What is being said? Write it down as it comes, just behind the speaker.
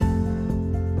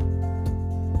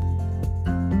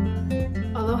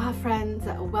Aloha friends,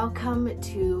 welcome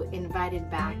to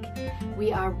Invited Back.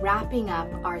 We are wrapping up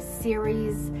our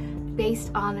series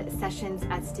based on sessions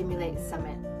at Stimulate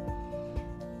Summit.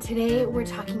 Today we're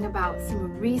talking about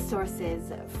some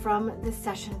resources from the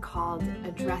session called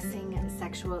Addressing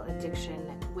Sexual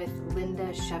Addiction with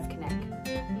Linda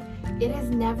Shevkenik. It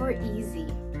is never easy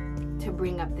to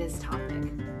bring up this topic,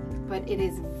 but it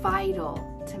is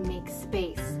vital to make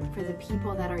space for the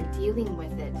people that are dealing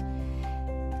with it,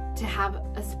 to have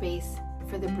a space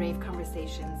for the brave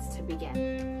conversations to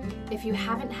begin. If you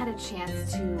haven't had a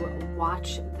chance to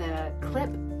watch the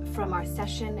clip from our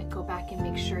session, go back and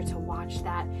make sure to watch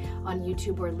that on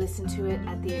YouTube or listen to it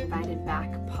at the Invited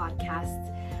Back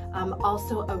podcast.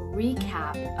 Also a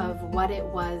recap of what it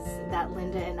was that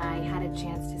Linda and I had a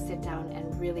chance to sit down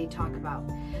and really talk about.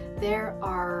 There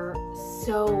are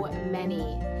so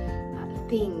many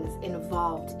things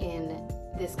involved in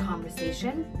this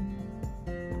conversation.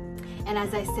 And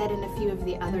as I said in a few of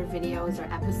the other videos or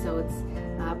episodes,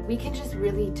 we can just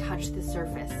really touch the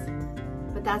surface.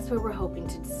 But that's where we're hoping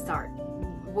to start.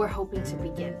 We're hoping to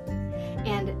begin.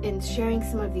 And in sharing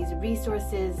some of these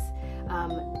resources,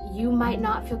 you might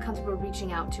not feel comfortable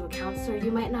reaching out to a counselor.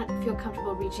 You might not feel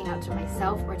comfortable reaching out to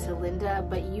myself or to Linda,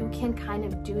 but you can kind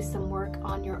of do some work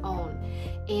on your own.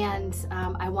 And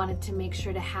I wanted to make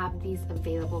sure to have these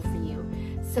available for you.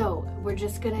 So we're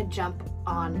just gonna jump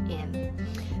on in.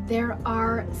 There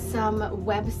are some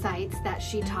websites that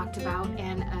she talked about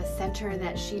and a center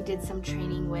that she did some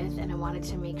training with, and I wanted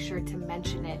to make sure to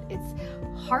mention it. It's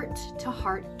Heart to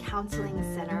Heart Counseling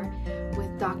Center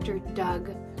with Dr.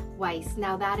 Doug Weiss.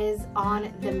 Now that is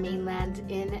on the mainland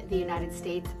in the United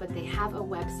States, but they have a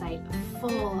website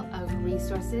full of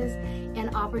resources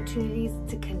and opportunities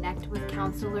to connect with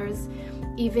counselors,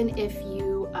 even if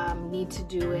you need to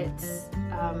do it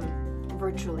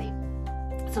virtually.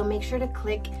 So make sure to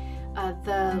click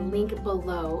the link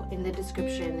below in the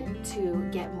description to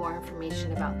get more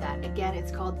information about that. Again,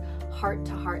 it's called Heart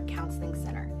to Heart Counseling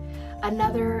Center.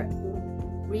 Another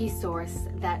resource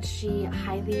that she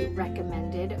highly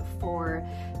recommended for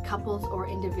couples or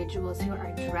individuals who are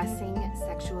addressing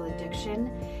sexual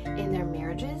addiction in their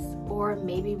marriages, or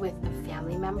maybe with a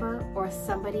family member or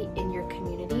somebody in your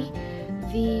community.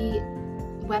 The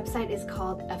website is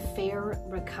called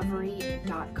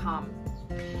affairrecovery.com.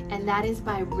 And that is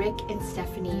by Rick and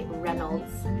Stephanie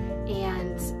Reynolds.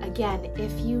 And again,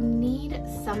 if you need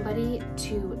somebody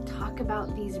to talk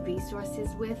about these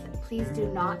resources with, please do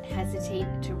not hesitate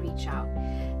to reach out.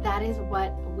 That is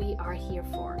what we are here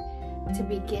for, to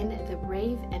begin the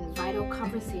brave and vital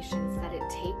conversations that it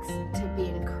takes to be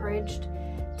encouraged,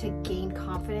 to gain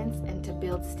confidence, and to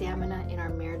build stamina in our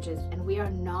marriages. And we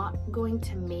are not going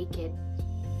to make it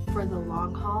for the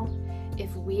long haul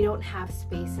if we don't have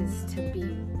spaces to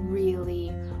be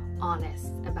really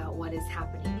honest about what is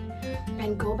happening.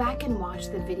 And go back and watch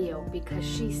the video, because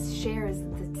she shares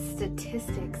the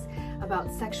statistics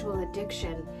about sexual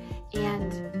addiction,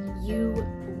 and you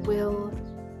will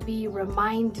be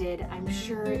reminded, I'm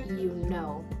sure you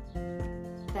know,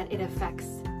 that it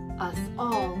affects us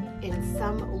all in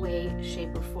some way,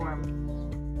 shape, or form.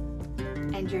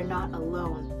 And you're not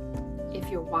alone if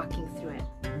you're walking through it.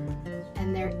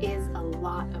 And there is a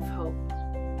lot of hope.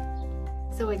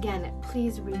 So again,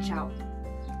 please reach out.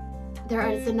 There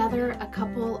is a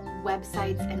couple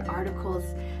websites and articles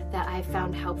that I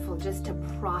found helpful just to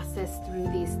process through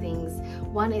these things.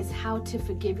 One is How to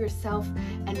Forgive Yourself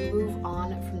and Move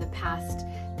On from the Past.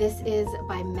 This is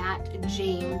by Matt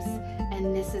James,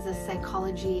 and this is a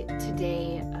Psychology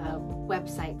Today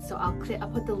website. So I'll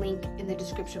put the link in the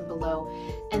description below.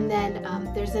 And then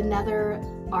there's another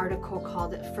article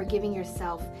called Forgiving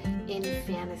Yourself in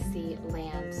Fantasy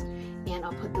Land, and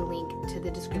I'll put the link to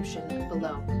the description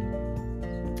below.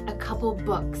 A couple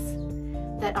books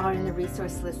that are in the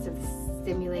resource list of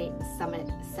Stimulate Summit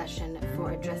session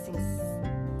for addressing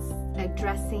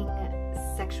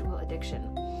sexual addiction.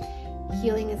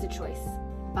 Healing is a Choice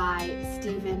by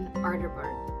Stephen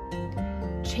Arterburn.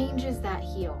 Changes That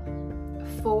Heal.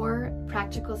 4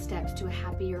 Practical Steps to a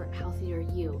Happier, Healthier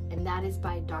You, and that is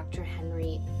by Dr.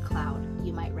 Henry Cloud.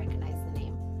 You might recognize the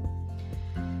name.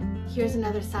 Here's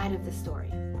another side of the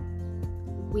story.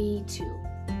 We Too.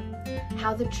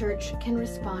 How the Church Can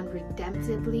Respond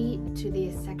Redemptively to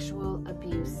the Sexual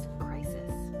Abuse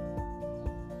Crisis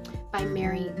by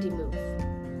Mary DeMuth.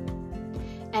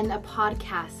 And a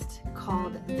podcast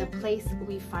called The Place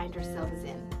We Find Ourselves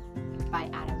In by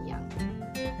Adam Young.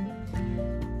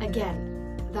 Again,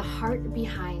 the heart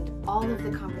behind all of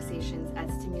the conversations at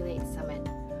Stimulate Summit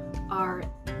are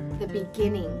the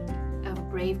beginning of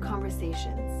brave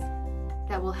conversations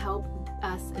that will help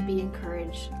us be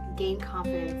encouraged, gain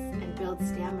confidence, and build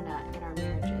stamina in our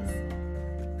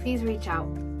marriages. Please reach out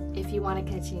if you want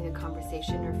to continue the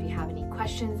conversation, or if you have any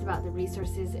questions about the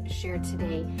resources shared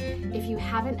today. If you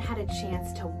haven't had a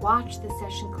chance to watch the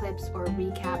session clips or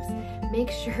recaps, make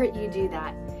sure you do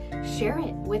that. Share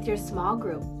it with your small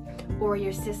group, or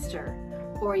your sister,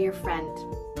 or your friend.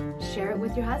 Share it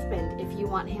with your husband if you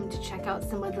want him to check out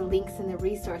some of the links and the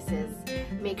resources.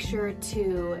 Make sure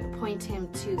to point him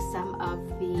to some of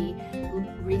the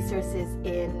resources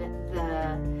in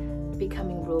the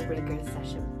Becoming Rule Breakers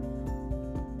session.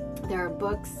 There are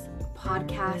books,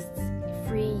 podcasts,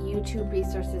 free YouTube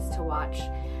resources to watch.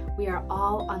 We are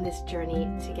all on this journey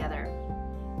together.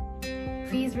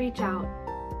 Please reach out.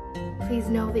 Please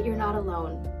know that you're not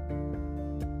alone.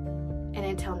 And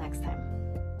until next time,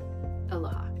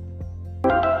 aloha.